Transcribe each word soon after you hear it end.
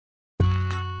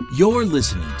You're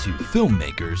listening to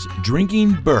Filmmakers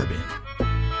Drinking Bourbon.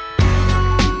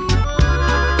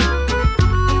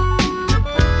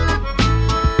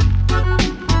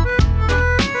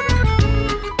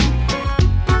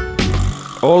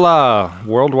 Hola,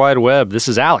 World Wide Web. This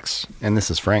is Alex. And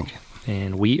this is Frank.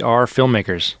 And we are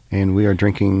filmmakers. And we are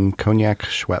drinking Cognac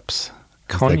Schweppes,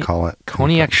 as they call it.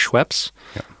 Cognac Schweppes?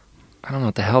 Yep. I don't know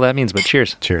what the hell that means, but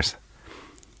cheers. Cheers.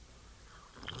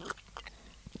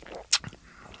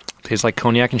 Tastes like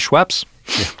cognac and Schweppes.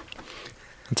 Yeah.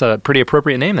 That's a pretty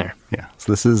appropriate name there. Yeah.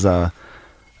 So this is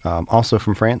also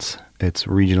from France. It's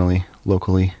regionally,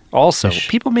 locally. Also,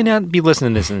 people may not be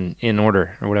listening to this in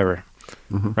order or whatever.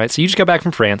 Mm-hmm. Right? So you just got back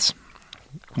from France.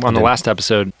 On the last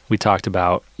episode, we talked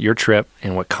about your trip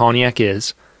and what cognac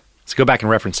is. So go back and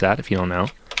reference that if you don't know.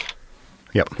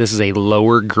 Yep. This is a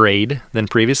lower grade than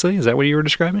previously. Is that what you were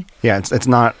describing? Yeah, it's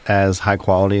not as high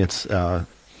quality. It's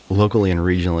locally and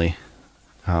regionally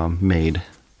made.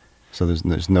 So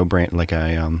there's no brand like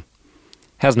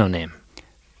has no name.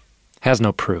 Has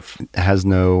no proof. It has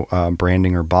no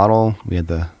branding or bottle. We had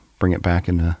to bring it back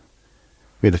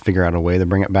we had to figure out a way to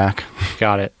bring it back.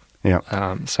 Got it.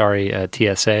 Yeah. Sorry,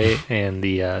 TSA and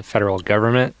the federal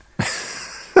government.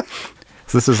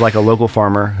 So this is like a local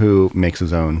farmer who makes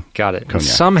his own. Got it. Cognac.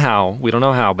 Somehow, we don't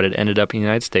know how, but it ended up in the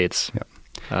United States. Yep.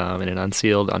 In an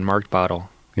unsealed, unmarked bottle.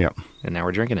 Yep. And now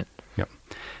we're drinking it. Yep.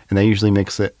 And they usually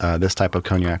mix it this type of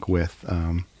cognac with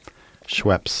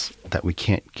Schweppes that we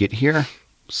can't get here.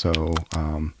 So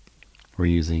we're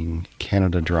using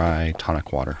Canada Dry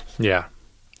tonic water. Yeah.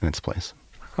 In its place.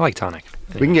 I like tonic.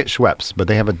 We can get Schweppes, but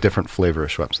they have a different flavor of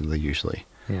Schweppes than they usually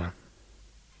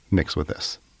mix with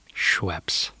this.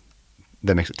 Schweppes.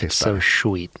 That makes it taste better. So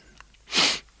sweet.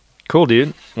 Cool,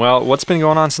 dude. Well, what's been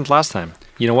going on since last time?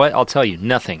 You know what? I'll tell you.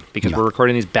 Nothing. Because we're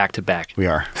recording these back to back. We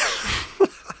are.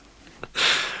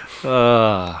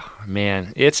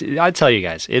 Man. I tell you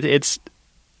guys, it's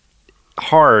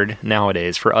hard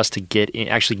nowadays for us to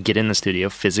actually get in the studio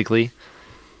physically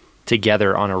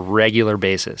together on a regular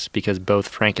basis because both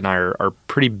Frank and I are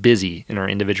pretty busy in our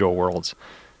individual worlds,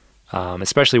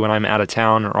 especially when I'm out of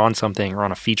town or on something or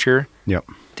on a feature. Yep.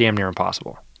 Damn near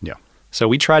impossible. Yeah. So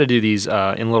we try to do these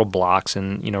in little blocks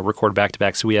and record back to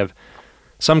back so we have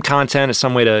some content,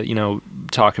 some way to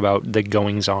talk about the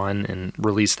goings on and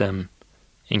release them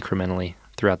incrementally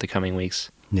throughout the coming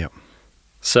weeks. Yep.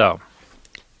 So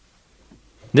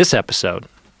this episode,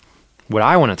 what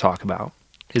I want to talk about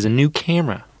is a new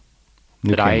camera.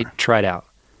 I tried out.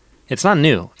 It's not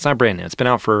new. It's not brand new. It's been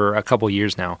out for a couple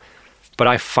years now. But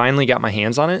I finally got my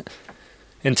hands on it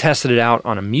and tested it out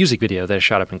on a music video that I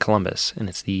shot up in Columbus. And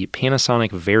it's the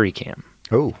Panasonic VariCam.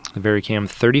 Oh. The VariCam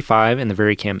 35 and the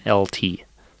VariCam LT.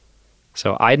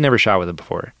 So I'd never shot with it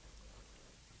before.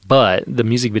 But the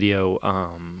music video,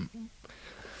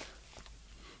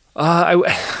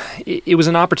 it was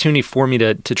an opportunity for me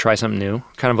to try something new,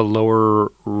 kind of a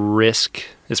lower risk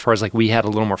as far as like we had a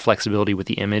little more flexibility with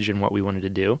the image and what we wanted to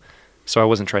do. So I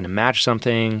wasn't trying to match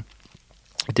something.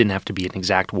 It didn't have to be an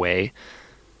exact way.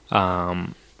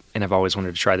 And I've always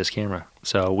wanted to try this camera.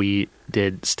 So we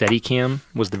did Steadicam,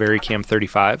 was the VariCam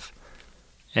 35.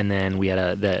 And then we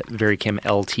had the VariCam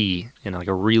LT in like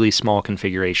a really small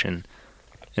configuration.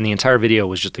 And the entire video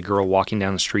was just a girl walking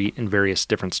down the street in various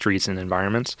different streets and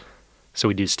environments. So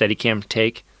we do Steadicam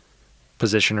take,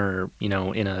 position her,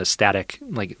 in a static,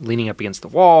 like leaning up against the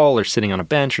wall or sitting on a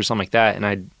bench or something like that. And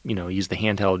I'd, use the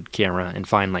handheld camera and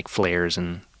find like flares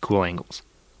and cool angles.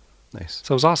 Nice.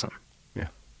 So it was awesome. Yeah.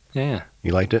 Yeah.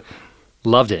 You liked it?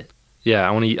 Loved it. Yeah.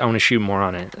 I want to shoot more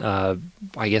on it.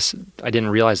 I guess I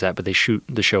didn't realize that, but they shoot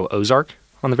the show Ozark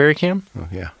on the VariCam. Oh,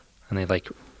 yeah. And they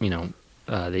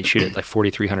they shoot it like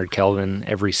 4,300 Kelvin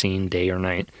every scene, day or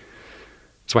night.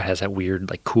 That's why it has that weird,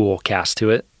 like, cool cast to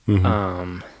it.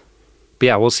 Mm-hmm. But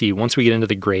yeah, we'll see. Once we get into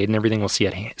the grade and everything, we'll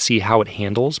see how it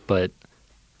handles. But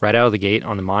right out of the gate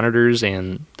on the monitors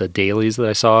and the dailies that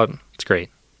I saw, it's great.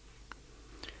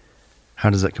 How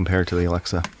does it compare to the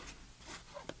Alexa?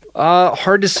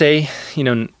 Hard to say,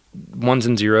 ones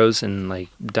and zeros and like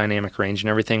dynamic range and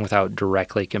everything without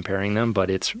directly comparing them, but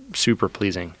it's super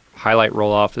pleasing. Highlight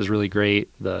roll-off is really great.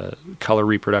 The color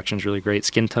reproduction is really great.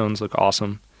 Skin tones look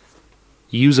awesome.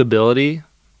 Usability,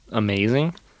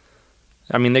 amazing.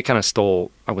 I mean, they kind of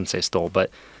I wouldn't say stole, but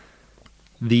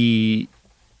the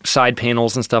side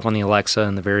panels and stuff on the Alexa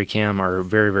and the VariCam are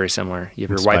very, very similar. You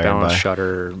have your white balance,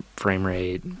 shutter, frame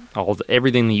rate,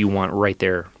 everything that you want right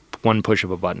there. One push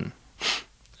of a button.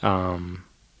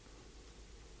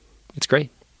 It's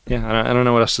great. Yeah, I don't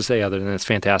know what else to say other than it's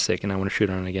fantastic, and I want to shoot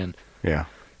on it again. Yeah.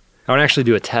 I want to actually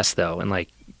do a test, though, and, like,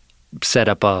 set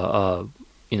up a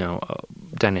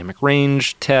dynamic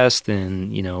range test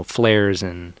and, flares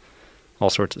and all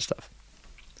sorts of stuff.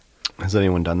 Has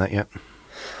anyone done that yet?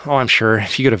 Oh, I'm sure.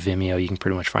 If you go to Vimeo, you can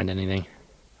pretty much find anything.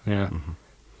 Yeah. Mm-hmm.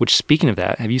 Which, speaking of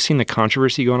that, have you seen the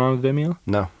controversy going on with Vimeo?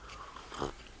 No.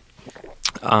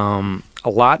 A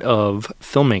lot of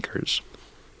filmmakers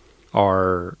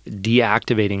are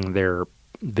deactivating their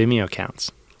Vimeo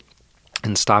accounts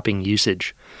and stopping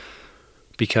usage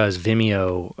because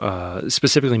Vimeo,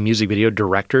 specifically music video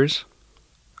directors,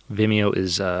 Vimeo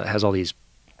has all these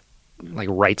like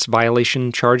rights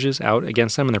violation charges out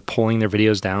against them, and they're pulling their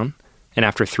videos down. And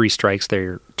after 3 strikes,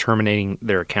 they're terminating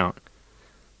their account.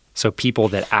 So people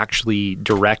that actually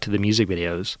direct the music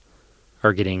videos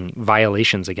are getting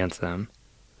violations against them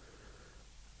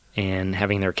and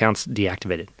having their accounts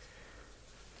deactivated.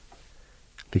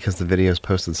 Because the video is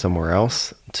posted somewhere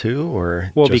else too,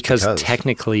 or well, just because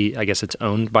technically, I guess it's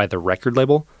owned by the record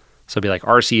label, so it'd be like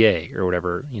RCA or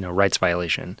whatever, rights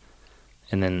violation,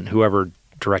 and then whoever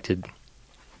directed,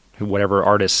 whatever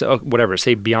artist, whatever,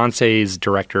 say Beyonce's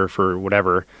director for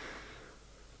whatever,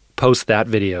 post that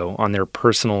video on their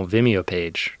personal Vimeo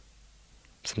page,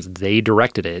 since they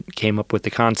directed it, came up with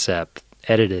the concept,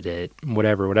 edited it,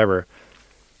 whatever,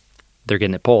 they're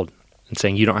getting it pulled and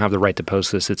saying you don't have the right to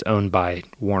post this. It's owned by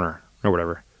Warner or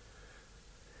whatever.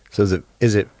 So is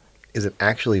it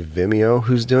actually Vimeo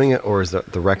who's doing it, or is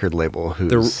the record label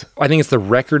who's? I think it's the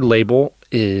record label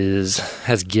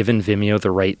has given Vimeo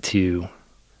the right to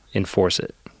enforce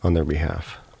it on their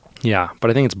behalf. Yeah,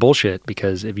 but I think it's bullshit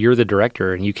because if you're the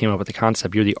director and you came up with the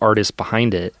concept, you're the artist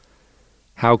behind it,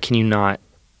 how can you not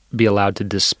be allowed to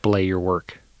display your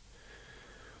work?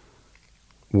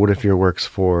 What if your work's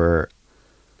for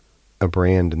a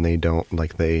brand and they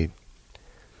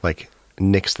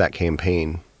nix that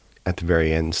campaign at the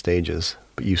very end stages,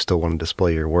 but you still want to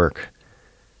display your work?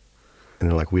 And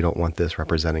they're like, we don't want this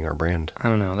representing our brand. I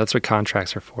don't know. That's what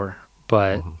contracts are for.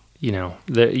 But,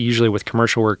 usually with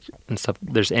commercial work and stuff,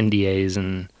 there's NDAs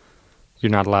and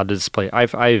you're not allowed to display.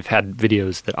 I've had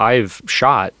videos that I've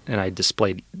shot and I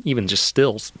displayed even just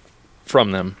stills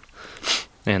from them.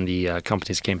 And the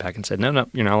companies came back and said, no,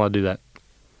 you're not allowed to do that.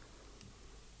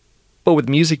 But with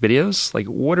music videos, like,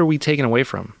 what are we taking away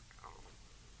from?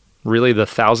 Really, the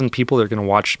 1,000 people that are going to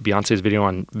watch Beyonce's video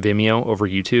on Vimeo over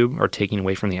YouTube are taking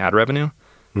away from the ad revenue?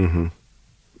 Mm-hmm.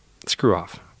 Screw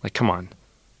off. Like, come on.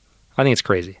 I think it's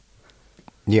crazy.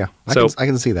 Yeah, I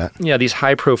can see that. Yeah, these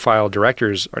high-profile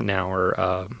directors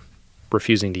are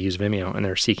refusing to use Vimeo, and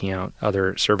they're seeking out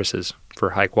other services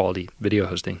for high-quality video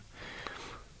hosting.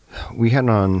 We had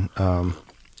on,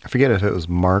 I forget if it was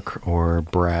Mark or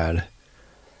Brad,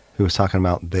 who was talking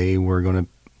about they were going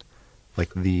to,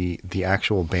 like the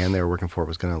actual band they were working for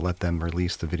was going to let them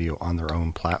release the video on their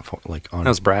own platform. That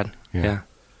was Brad. Yeah.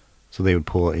 So they would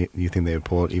pull it. You think they would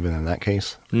pull it even in that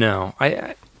case? No,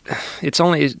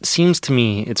 it seems to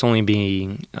me it's only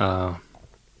being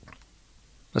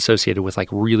associated with like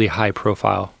really high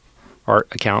profile art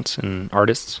accounts and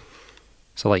artists.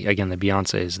 So like, again, the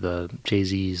Beyoncés, the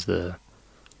Jay-Z's, the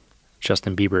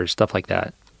Justin Bieber's, stuff like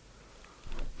that.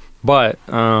 But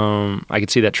I could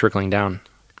see that trickling down.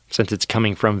 Since it's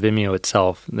coming from Vimeo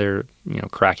itself, they're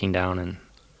cracking down. And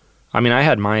I mean, I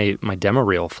had my demo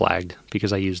reel flagged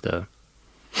because I used a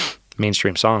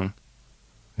mainstream song.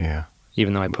 Yeah.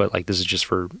 Even though I put like, this is just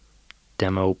for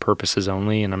demo purposes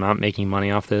only, and I'm not making money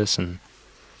off this, and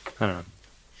I don't know.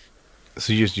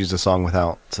 So you just use a song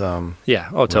without yeah,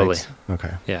 oh totally. rights?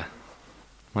 Okay. Yeah.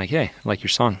 I'm like, hey, I like your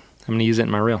song. I'm gonna use it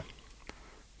in my reel.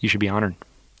 You should be honored.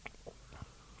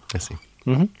 I see.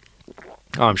 Mm-hmm.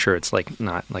 Oh, I'm sure it's like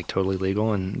not like totally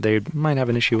legal, and they might have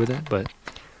an issue with it, but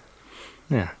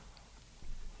yeah.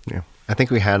 Yeah. I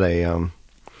think we had all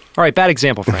right, bad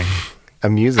example, Frank. a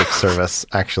music service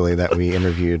actually that we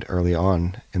interviewed early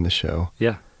on in the show.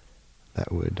 Yeah.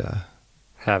 That would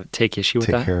take issue with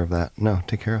that? Take care of that. No,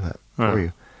 take care of that for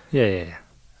you. Yeah.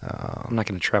 I'm not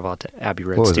going to travel out to Abbey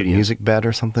Road what was Studios. It, Music Bed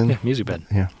or something? Yeah, Music Bed.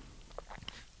 Yeah.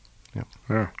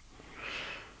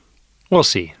 We'll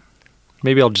see.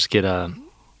 Maybe I'll just get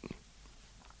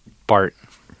Bart.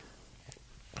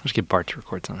 I'll just get Bart to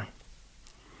record something.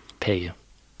 Pay you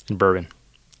in bourbon.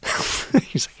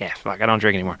 He's like, yeah, fuck, I don't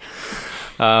drink anymore.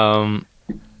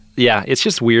 Yeah, it's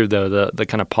just weird though, the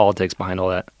kind of politics behind all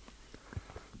that.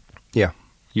 Yeah.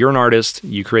 You're an artist,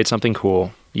 you create something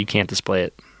cool, you can't display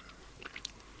it.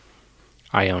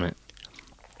 I own it.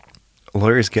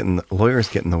 Lawyers get in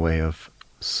the way of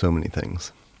so many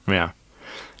things. Yeah.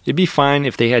 It'd be fine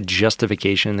if they had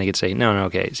justification. They could say, no,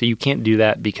 okay, so you can't do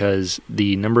that because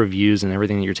the number of views and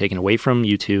everything that you're taking away from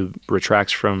YouTube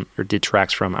detracts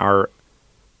from our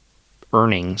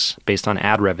earnings based on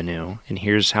ad revenue, and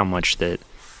here's how much that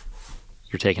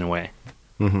you're taking away.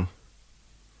 Mm-hmm.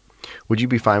 Would you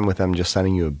be fine with them just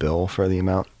sending you a bill for the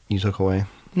amount you took away?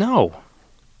 No.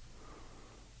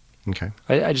 Okay.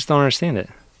 I just don't understand it.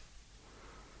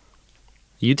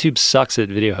 YouTube sucks at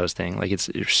video hosting. Like, it's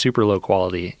super low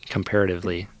quality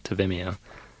comparatively to Vimeo.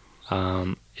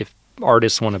 If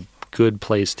artists want a good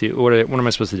place to, what am I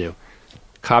supposed to do?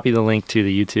 Copy the link to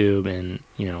the YouTube and,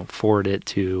 forward it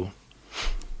to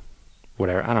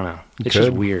whatever. I don't know. It's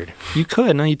just weird. You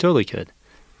could. No, you totally could.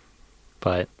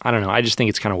 But I don't know. I just think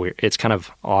it's kind of weird. It's kind of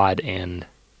odd and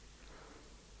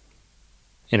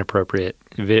inappropriate.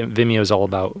 Vimeo is all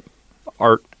about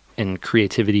art and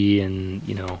creativity and,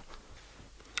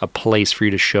 a place for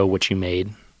you to show what you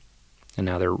made. And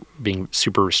now they're being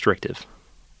super restrictive.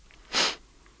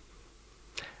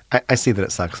 I see that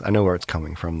it sucks. I know where it's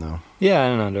coming from, though. Yeah, I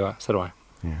don't know. So do I.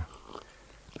 Yeah.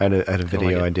 I had a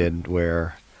video I did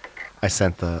where I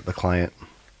sent the client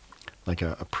like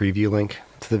a preview link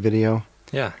to the video.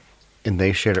 Yeah. And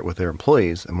they shared it with their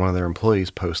employees, and one of their employees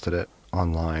posted it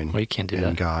online. Well, you can't do that.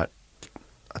 And got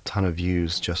a ton of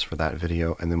views just for that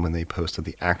video. And then when they posted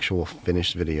the actual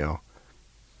finished video,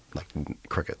 like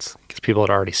crickets. Because people had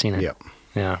already seen it. Yep.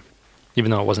 Yeah.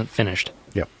 Even though it wasn't finished.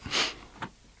 Yep.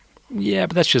 Yeah,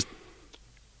 but that's just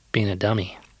being a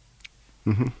dummy.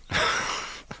 Mm-hmm.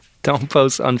 Don't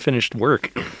post unfinished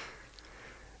work.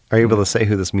 Are you able to say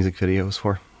who this music video was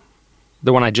for?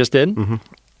 The one I just did? Mm-hmm.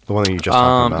 The one that you just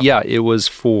talked about? Yeah, it was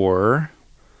for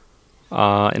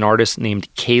an artist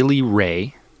named Kaylee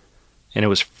Ray. And it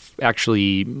was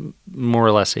actually more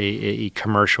or less a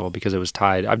commercial because it was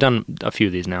tied. I've done a few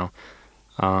of these now.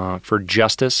 For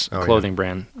Justice clothing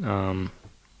brand.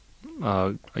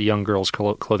 A young girl's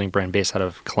clothing brand based out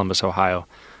of Columbus, Ohio,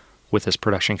 with this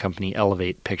production company,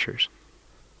 Elevate Pictures.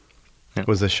 Yeah.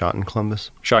 Was this shot in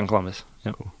Columbus? Shot in Columbus.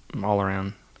 Yep. Cool. All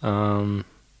around.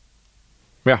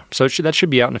 Yeah, so that should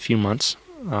be out in a few months,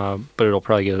 but it'll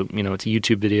probably go, it's a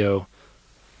YouTube video,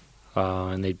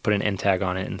 and they put an end tag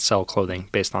on it and sell clothing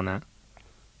based on that.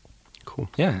 Cool.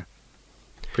 Yeah.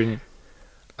 Pretty neat.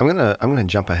 I'm gonna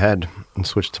jump ahead and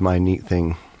switch to my neat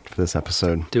thing for this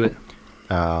episode. Do it.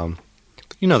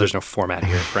 There's no format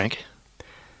here, Frank.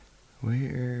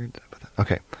 Weird.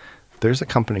 Okay. There's a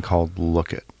company called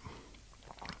Lookit.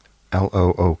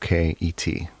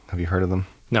 Looket. Have you heard of them?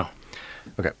 No.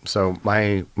 Okay. So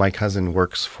my cousin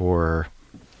works for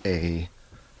I'm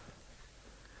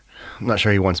not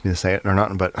sure he wants me to say it or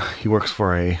not, but he works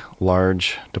for a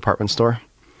large department store.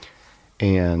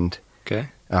 And okay.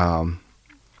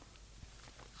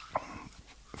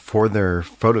 For their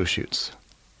photo shoots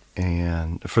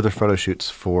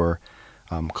for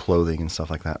clothing and stuff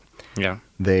like that. Yeah.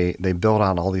 They build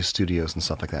out all these studios and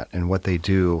stuff like that. And what they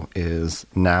do is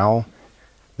now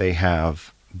they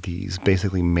have these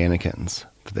basically mannequins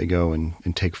that they go and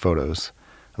take photos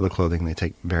of the clothing. They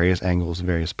take various angles,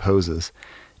 various poses,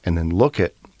 and then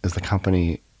Lookit is the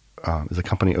company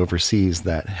overseas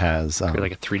that has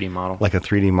like a 3D model. Like a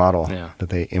 3D model yeah. that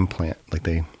they implant, like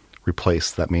they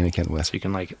replace that mannequin with. So you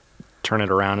can like turn it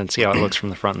around and see how it looks from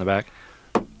the front and the back.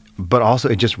 But also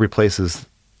it just replaces,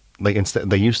 like instead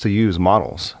they used to use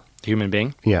models. Human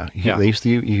being? Yeah. They used to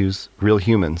use real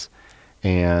humans.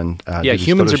 And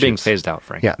humans are being phased out,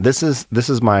 Frank. Yeah, this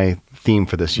is my theme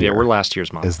for this year. Yeah, we're last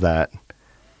year's model. Is that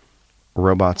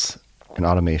robots and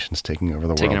automations taking over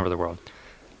the world.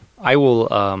 I will,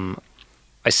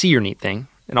 I see your neat thing,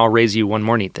 and I'll raise you one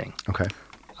more neat thing. Okay.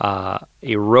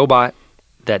 A robot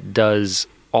that does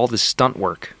all the stunt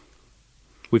work.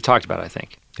 We've talked about it, I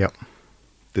think. Yep.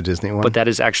 The Disney one? But that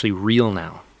is actually real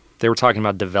now. They were talking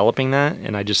about developing that,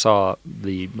 and I just saw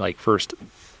the first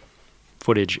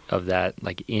footage of that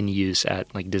in use at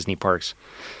Disney parks.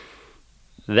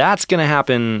 That's going to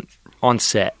happen on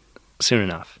set soon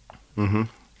enough. Mm-hmm.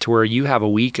 To where you have a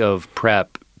week of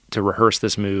prep to rehearse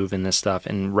this move and this stuff,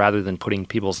 and rather than putting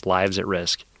people's lives at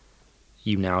risk,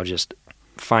 you now just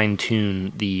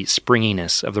fine-tune the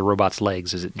springiness of the robot's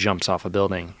legs as it jumps off a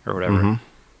building or whatever. Mm-hmm.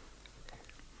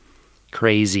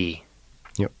 Crazy.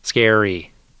 Yep.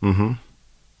 Scary. Mm-hmm.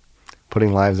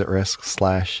 Putting lives at risk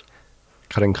 /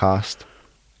 cutting cost.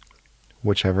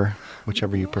 Whichever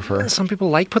you prefer. Some people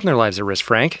like putting their lives at risk,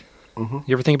 Frank. Mm-hmm.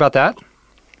 You ever think about that?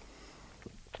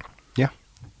 Yeah.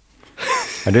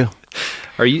 I do.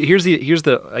 Here's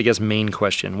the I guess main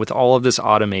question. With all of this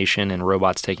automation and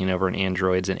robots taking over and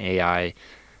androids and AI,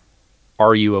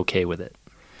 are you okay with it?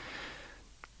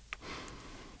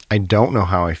 I don't know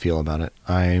how I feel about it.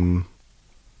 I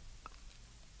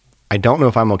don't know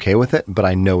if I'm okay with it, but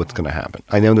I know it's going to happen.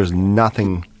 I know there's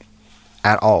nothing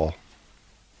at all.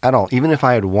 Even if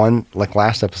I had one, like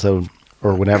last episode,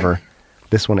 or whenever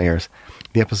this one airs,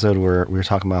 the episode where we were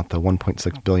talking about the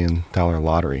 $1.6 billion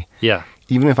lottery. Yeah.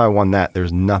 Even if I won that,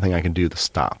 there's nothing I can do to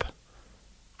stop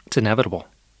It's inevitable.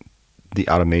 the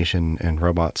automation and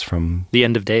robots from The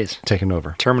end of days. taking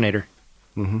over. Terminator.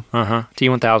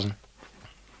 T-1000.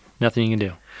 Nothing you can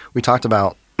do. We talked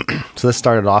about, so this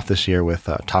started off this year with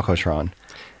Tacotron.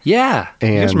 Yeah. You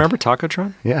guys And- remember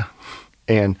Tacotron? Yeah.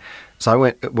 And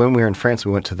so when we were in France,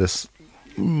 we went to this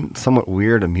somewhat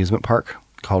weird amusement park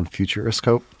called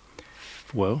Futuroscope.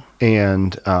 Whoa.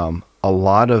 And a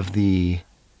lot of the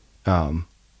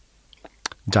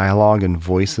dialogue and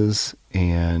voices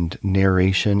and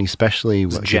narration, especially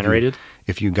It's generated?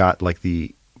 if you got like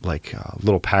the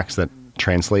little packs that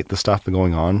translate the stuff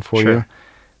going on for Sure. you,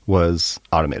 was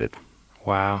automated.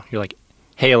 Wow. You're like,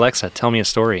 hey, Alexa, tell me a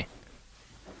story.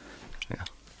 Yeah.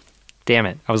 Damn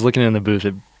it. I was looking in the booth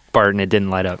at Bart and it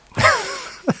didn't light up.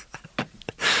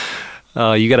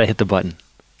 You got to hit the button.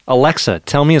 Alexa,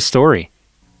 tell me a story.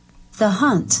 The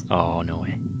hunt. Oh, no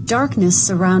way. Darkness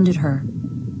surrounded her.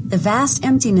 The vast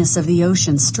emptiness of the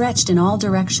ocean stretched in all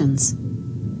directions.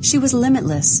 She was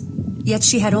limitless, yet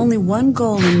she had only one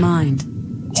goal in mind.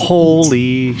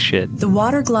 Holy shit. The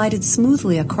water glided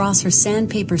smoothly across her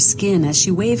sandpaper skin as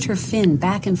she waved her fin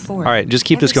back and forth. All right, just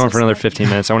keep this ever going so for another slightly. 15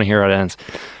 minutes. I want to hear how it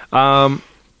ends.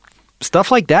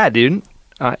 Stuff like that, dude.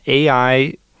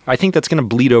 AI, I think that's going to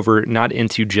bleed over not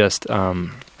into just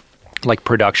like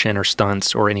production or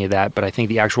stunts or any of that, but I think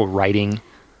the actual writing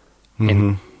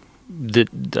and the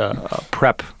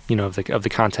prep, of the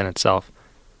content itself.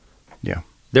 Yeah.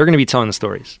 They're going to be telling the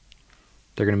stories.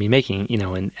 They're going to be making,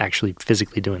 and actually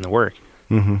physically doing the work.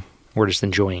 Mm-hmm. We're just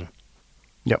enjoying.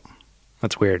 Yep.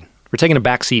 That's weird. We're taking a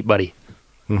back seat, buddy.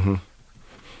 Mm-hmm.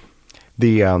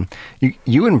 The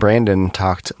you and Brandon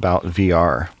talked about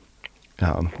VR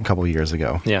a couple of years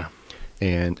ago. Yeah.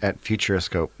 And at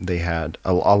Futuroscope, they had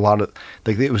a lot of,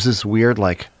 like, it was this weird,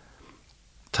 like,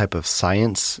 type of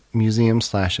science museum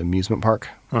 / amusement park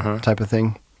type of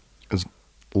thing. It was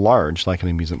large, like an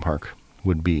amusement park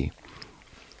would be.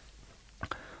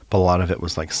 But a lot of it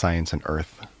was, like, science and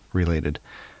earth related.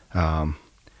 But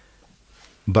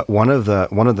one of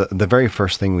the very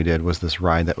first thing we did was this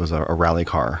ride that was a rally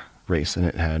car race, and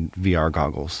it had VR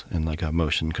goggles and like a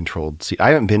motion controlled seat. I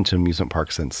haven't been to an amusement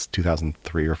park since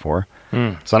 2003 or 4.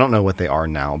 So I don't know what they are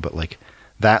now, but like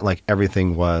that, like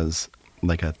everything was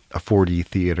like a 4D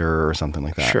theater or something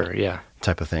like that. Sure, yeah.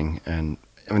 Type of thing. And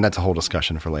I mean, that's a whole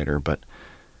discussion for later, but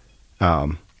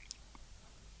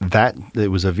that it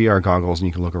was a VR goggles and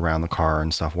you can look around the car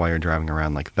and stuff while you're driving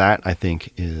around. Like that, I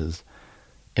think is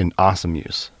an awesome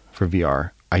use for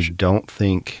VR. I don't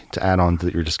think, to add on to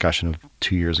your discussion of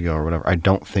 2 years ago or whatever, I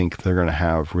don't think they're going to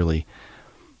have really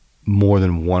more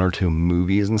than 1 or 2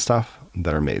 movies and stuff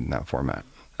that are made in that format.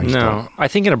 I just don't. I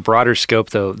think in a broader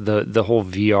scope, though, the whole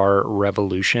VR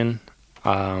revolution,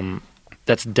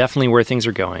 that's definitely where things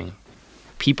are going.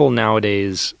 People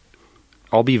nowadays,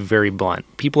 I'll be very blunt,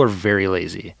 people are very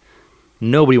lazy.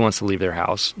 Nobody wants to leave their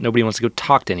house. Nobody wants to go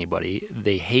talk to anybody.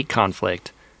 They hate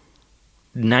conflict.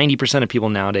 90% of people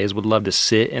nowadays would love to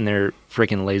sit in their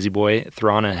freaking lazy boy,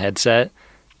 throw on a headset,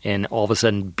 and all of a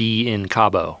sudden be in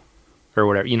Cabo or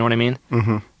whatever. You know what I mean?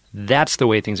 Mm-hmm. That's the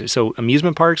way things are. So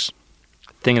amusement parks,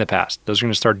 thing of the past. Those are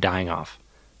going to start dying off.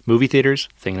 Movie theaters,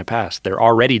 thing of the past. They're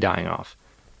already dying off.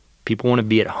 People want to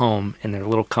be at home in their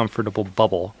little comfortable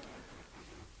bubble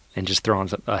and just throw on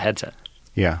a headset.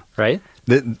 Yeah. Right?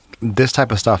 This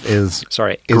type of stuff is...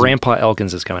 Sorry, Grandpa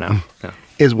Elkins is coming out. No.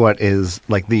 is what is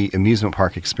like the amusement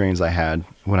park experience I had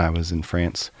when I was in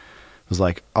France. It was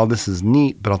like, oh, this is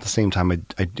neat, but at the same time,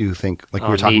 I do think, like we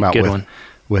were talking neat, about good one.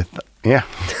 with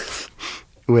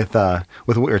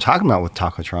what we were talking about with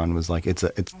Tacotron was like it's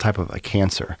a type of a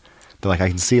cancer. But like I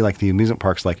can see like the amusement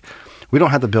parks, like we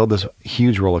don't have to build this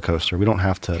huge roller coaster. We don't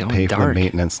have to pay for the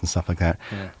maintenance and stuff like that.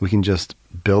 Yeah. We can just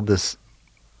build this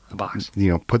The box.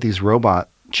 put these robot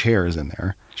chairs in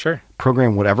there. Sure.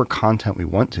 Program whatever content we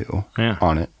want to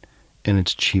on it, and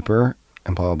it's cheaper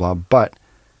and blah blah blah. But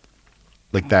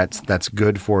like that's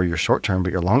good for your short term,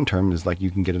 but your long term is like you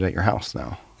can get it at your house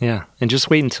now. Yeah, and just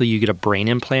wait until you get a brain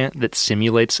implant that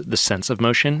simulates the sense of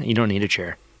motion. You don't need a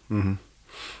chair. Mm-hmm.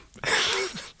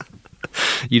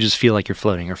 You just feel like you're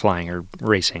floating or flying or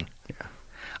racing.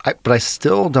 Yeah, but I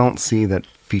still don't see that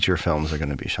feature films are going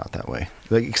to be shot that way.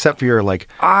 Like, except for your like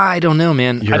I don't know,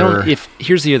 man. I don't.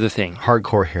 Here's the other thing.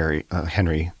 Hardcore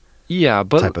Henry. Yeah,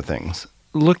 but type of things.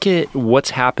 Look at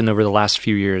what's happened over the last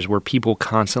few years, where people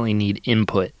constantly need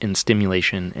input and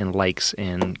stimulation and likes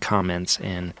and comments,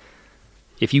 and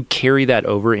if you carry that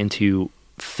over into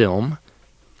film,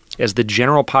 as the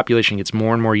general population gets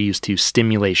more and more used to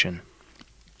stimulation,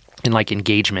 and like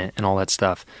engagement and all that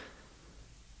stuff.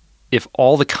 If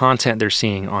all the content they're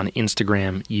seeing on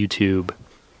Instagram, YouTube,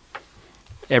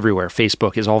 everywhere,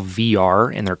 Facebook is all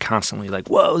VR, and they're constantly like,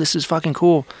 whoa, this is fucking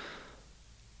cool.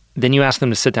 Then you ask them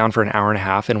to sit down for an hour and a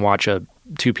half and watch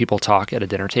two people talk at a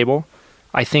dinner table.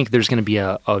 I think there's going to be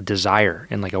a desire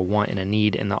and like a want and a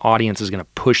need, and the audience is going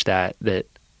to push that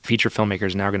feature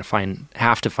filmmakers are now going to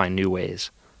have to find new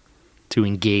ways to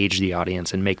engage the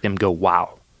audience and make them go,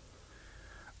 wow.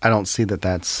 I don't see that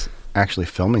that's actually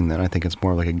filming then. I think it's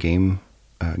more like a game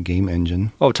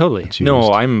engine. Oh, totally.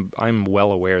 No, I'm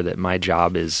well aware that my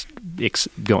job is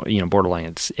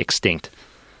borderline extinct.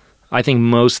 I think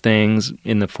most things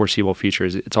in the foreseeable future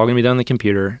it's all going to be done on the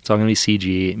computer. It's all going to be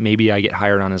CG. Maybe I get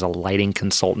hired on as a lighting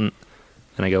consultant,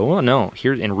 and I go, well, no.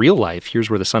 Here in real life, here's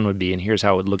where the sun would be, and here's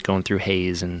how it would look going through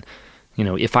haze, and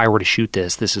if I were to shoot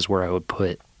this is where I would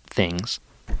put things.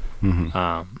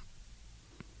 Mm-hmm.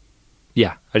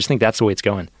 Yeah, I just think that's the way it's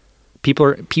going.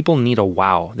 People need a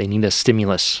wow. They need a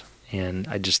stimulus, and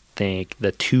I just think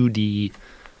the 2D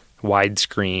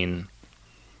widescreen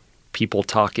people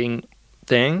talking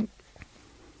thing,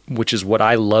 which is what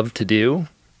I love to do,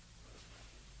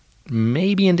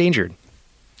 may be endangered.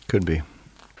 Could be.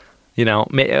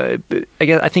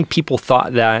 I think people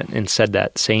thought that and said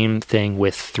that same thing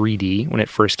with 3D when it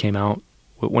first came out.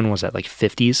 When was that? Like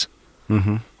 50s?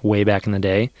 Mm-hmm. Way back in the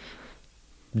day.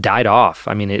 Died off.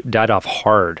 I mean, it died off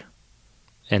hard.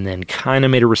 And then kind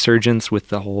of made a resurgence with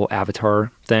the whole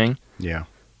Avatar thing. Yeah.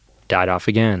 Died off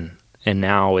again. And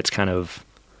now it's kind of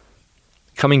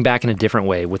coming back in a different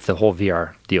way with the whole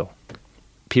VR deal.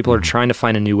 People are trying to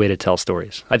find a new way to tell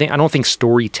stories. I don't think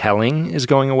storytelling is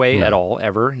going away at all,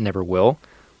 ever, never will.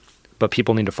 But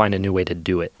people need to find a new way to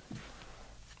do it.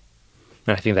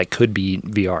 And I think that could be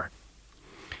VR.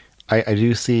 I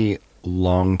do see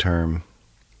long-term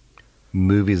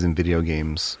movies and video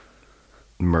games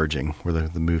merging, where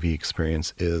the movie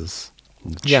experience is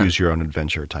choose your own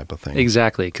adventure type of thing.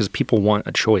 Exactly, because people want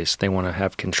a choice. They want to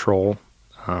have control.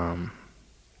 At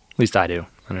least I do.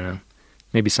 I don't know.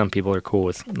 Maybe some people are cool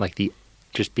with like the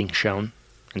just being shown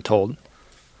and told.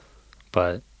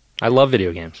 But I love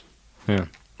video games. Yeah.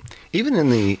 Even in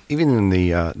the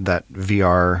that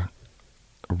VR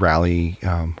rally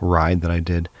ride that I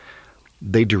did,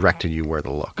 they directed you where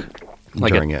to look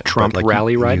like during a Trump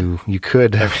rally ride. You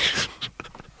could.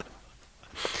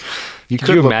 You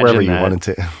could look wherever you wanted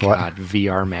to. God,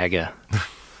 VR MAGA.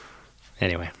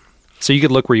 Anyway, so you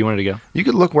could look where you wanted to go. You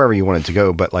could look wherever you wanted to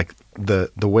go, but like the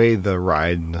way the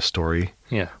ride and the story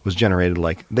was generated,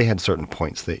 like they had certain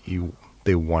points that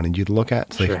they wanted you to look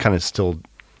at, so they could kind of still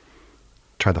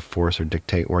try to force or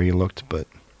dictate where you looked. But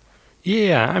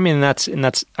yeah, I mean that's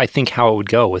I think how it would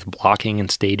go with blocking and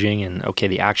staging, and okay,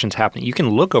 the action's happening. You can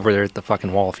look over there at the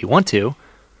fucking wall if you want to.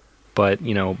 But,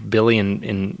 Billy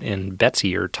and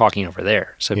Betsy are talking over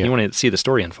there. So if you want to see the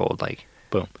story unfold, like,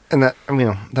 boom. And that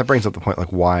brings up the point,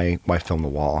 like, why film the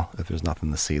wall if there's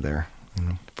nothing to see there?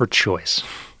 For choice.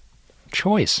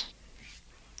 Choice.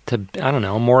 To, I don't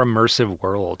know, a more immersive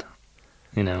world,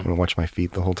 I'm going to watch my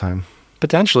feet the whole time?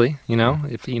 Potentially,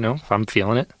 if I'm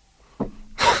feeling it.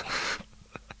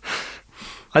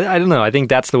 I don't know. I think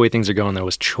that's the way things are going, though,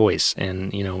 is choice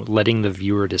and, letting the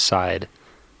viewer decide.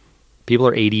 People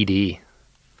are ADD. If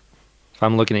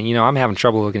I'm looking at, I'm having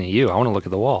trouble looking at you. I want to look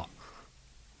at the wall.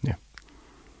 Yeah.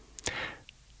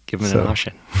 Give them an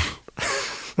option.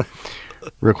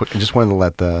 Real quick, I just wanted to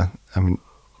let the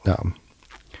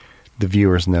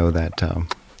viewers know that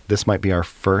this might be our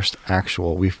first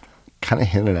actual, we've kind of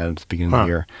hinted at it at the beginning of the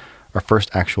year, our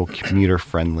first actual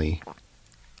commuter-friendly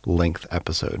length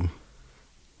episode.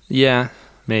 Yeah,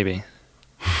 maybe.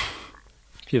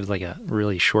 If you have like a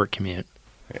really short commute.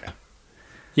 Yeah.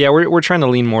 Yeah, we're trying to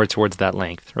lean more towards that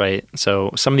length, right?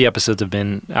 So some of the episodes have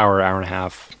been hour and a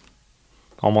half,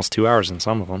 almost 2 hours in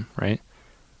some of them, right?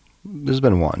 There's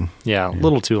been one. Yeah, a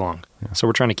little too long. Yeah. So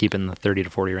we're trying to keep it in the 30 to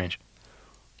 40 range.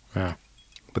 Yeah.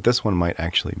 But this one might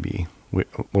actually be,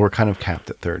 we're kind of capped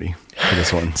at 30 for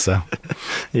this one, so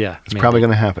yeah, it's probably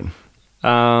going to happen.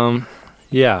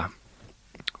 Yeah.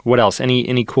 What else?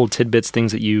 Any cool tidbits,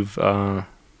 things that you've...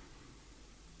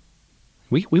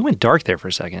 We went dark there for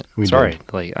a second. Sorry,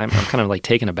 like I'm kind of like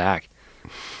taken aback.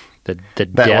 The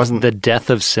death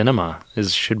of cinema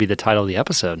should be the title of the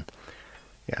episode.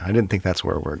 Yeah, I didn't think that's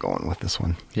where we're going with this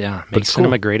one. Yeah, make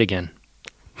cinema great again.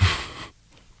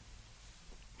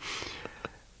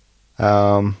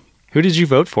 Who did you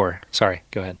vote for? Sorry,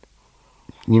 go ahead.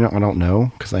 I don't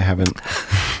know because I haven't.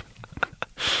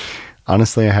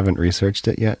 Honestly, I haven't researched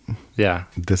it yet. Yeah,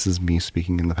 this is me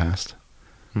speaking in the past.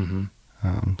 Mm-hmm.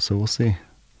 So we'll see.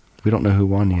 We don't know who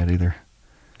won yet either.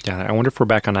 Yeah, I wonder if we're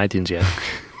back on iTunes yet.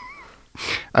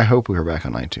 I hope we're back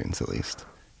on iTunes at least.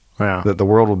 Wow. That the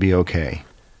world will be okay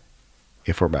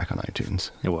if we're back on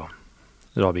iTunes. It will.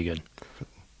 It'll all be good.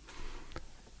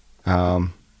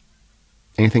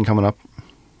 Anything coming up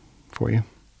for you?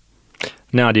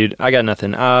 No, dude, I got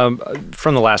nothing.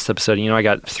 From the last episode, I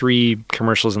got 3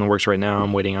 commercials in the works right now.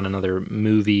 I'm waiting on another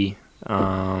movie.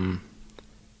 Got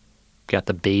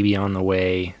the baby on the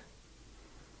way.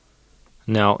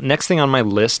 Now, next thing on my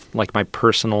list, like my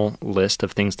personal list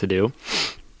of things to do,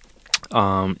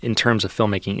 in terms of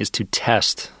filmmaking, is to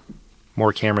test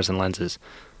more cameras and lenses.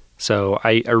 So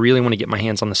I really want to get my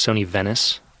hands on the Sony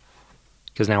Venice,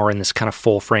 because now we're in this kind of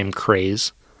full frame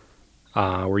craze,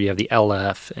 where you have the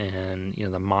LF and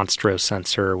the Monstro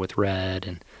sensor with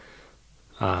red,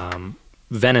 and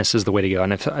Venice is the way to go.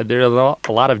 And there are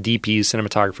a lot of DPs,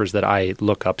 cinematographers that I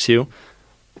look up to,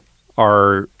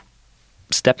 are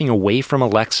stepping away from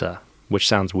Alexa, which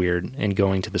sounds weird, and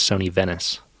going to the Sony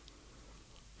Venice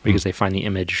because they find the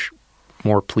image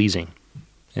more pleasing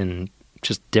and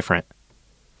just different.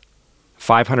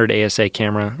 500 ASA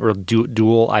camera, or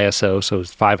dual ISO, so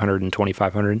it's 500 and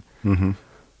 2500. Mm-hmm.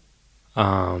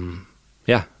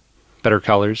 Yeah, better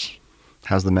colors.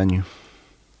 How's the menu?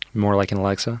 More like an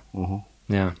Alexa.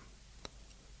 Mm-hmm. Yeah.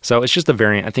 So it's just a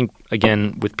variant. I think,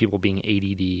 again, with people being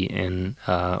ADD and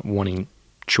wanting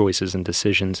choices and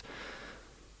decisions,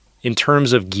 in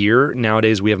terms of gear,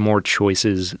 nowadays we have more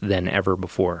choices than ever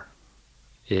before.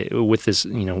 With this,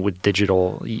 with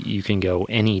digital, you can go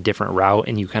any different route,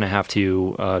 and you kind of have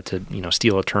to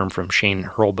steal a term from Shane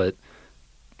Hurlbut,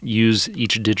 use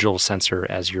each digital sensor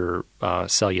as your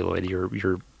celluloid,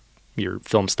 your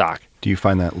film stock. Do you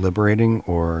find that liberating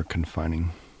or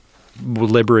confining?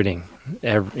 Liberating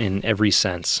in every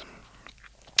sense.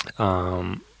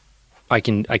 I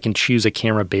can choose a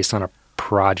camera based on a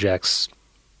project's,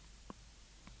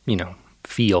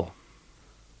 feel.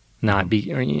 And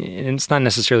it's not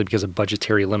necessarily because of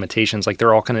budgetary limitations. Like,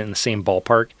 they're all kind of in the same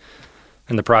ballpark.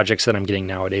 And the projects that I'm getting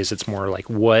nowadays, it's more like,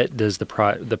 what does the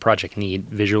project need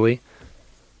visually?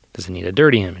 Does it need a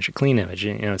dirty image, a clean image?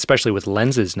 Especially with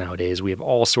lenses nowadays, we have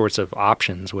all sorts of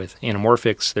options with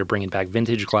anamorphics. They're bringing back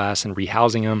vintage glass and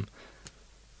rehousing them.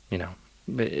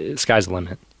 Sky's the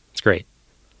limit. It's great.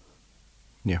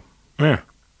 Yeah.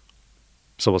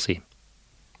 So we'll see.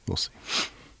 We'll see.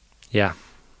 Yeah.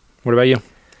 What about you?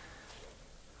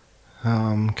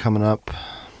 Coming up,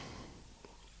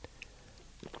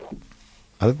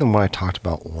 other than what I talked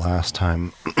about last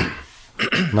time,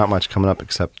 not much coming up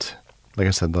except, like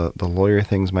I said, the lawyer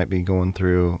things might be going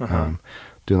through,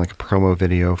 doing like a promo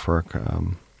video for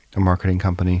a marketing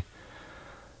company,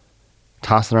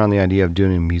 tossing around the idea of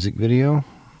doing a music video.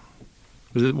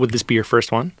 Would this be your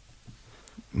first one?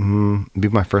 Be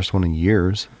my first one in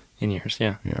years.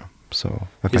 Yeah. Yeah. So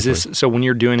so when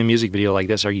you're doing a music video like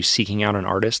this, are you seeking out an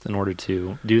artist in order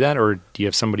to do that, or do you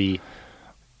have somebody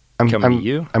coming to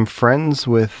you? I'm friends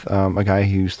with a guy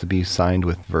who used to be signed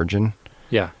with Virgin.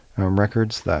 Yeah.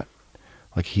 Records, that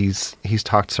like he's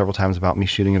talked several times about me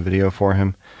shooting a video for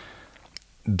him.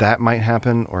 That might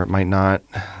happen or it might not.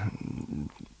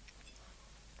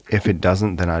 If it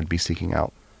doesn't, then I'd be seeking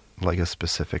out like a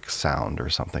specific sound or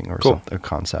something, or cool. a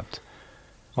concept.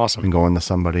 Awesome. And going to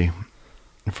somebody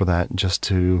for that, just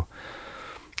to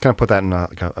kind of put that in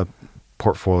a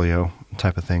portfolio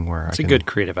type of thing where it's I can a good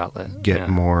creative outlet. Get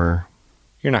more.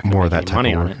 You're not going to make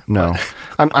any money on it. No,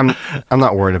 I'm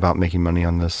not worried about making money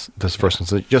on this first one.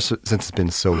 So just since it's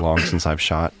been so long since I've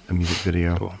shot a music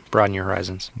video. Cool. Broaden your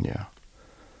horizons. Yeah.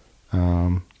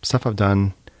 Stuff I've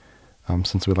done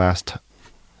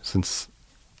since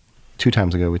 2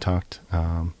 times ago we talked.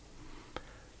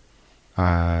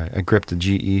 I gripped a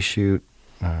GE shoot.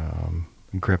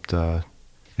 Gripped a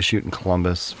shoot in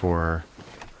Columbus for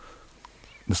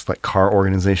this like car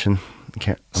organization. I'm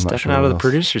Stepping not sure out of the else.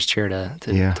 producer's chair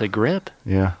to grip.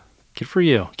 Yeah. Good for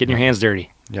you. Getting your hands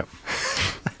dirty. Yep.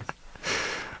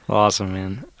 Awesome,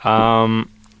 man.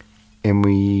 And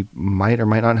we might or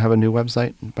might not have a new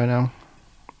website by now.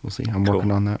 We'll see. I'm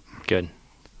working on that. Good.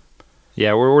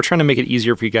 Yeah, we're trying to make it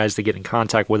easier for you guys to get in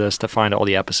contact with us, to find all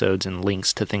the episodes and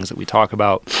links to things that we talk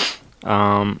about.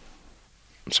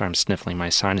 Sorry, I'm sniffling. My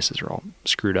sinuses are all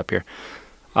screwed up here.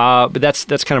 But that's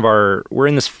kind of we're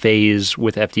in this phase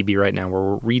with FDB right now where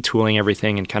we're retooling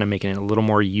everything and kind of making it a little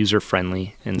more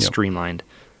user-friendly and streamlined.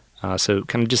 So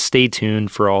kind of just stay tuned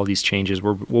for all these changes.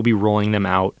 We'll be rolling them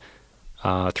out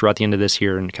throughout the end of this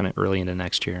year and kind of early into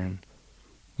next year. And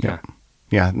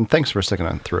Yeah, and thanks for sticking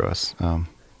on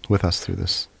with us through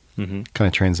this kind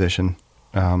of transition.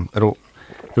 It'll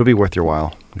be worth your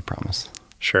while, we promise.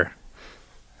 Sure.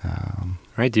 All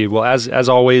right, dude. Well, as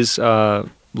always,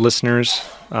 listeners,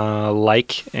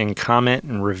 like and comment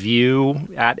and review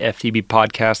at FTB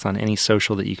Podcast on any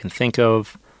social that you can think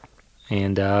of.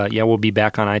 And we'll be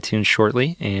back on iTunes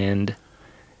shortly. And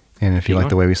if you like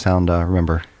the way we sound,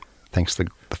 remember, thanks to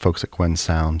the folks at Gwen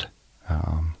Sound.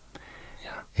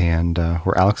 And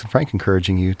we're Alex and Frank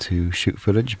encouraging you to shoot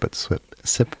footage but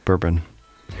sip bourbon.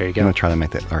 There you go. I'm going to try to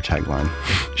make that our tagline.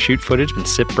 Shoot footage but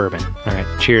sip bourbon. All right.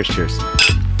 Cheers. Cheers.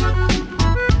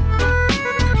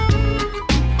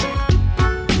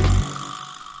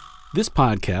 This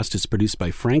podcast is produced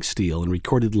by Frank Steele and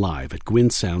recorded live at Gwen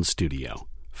Sound Studio.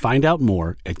 Find out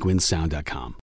more at gwensound.com.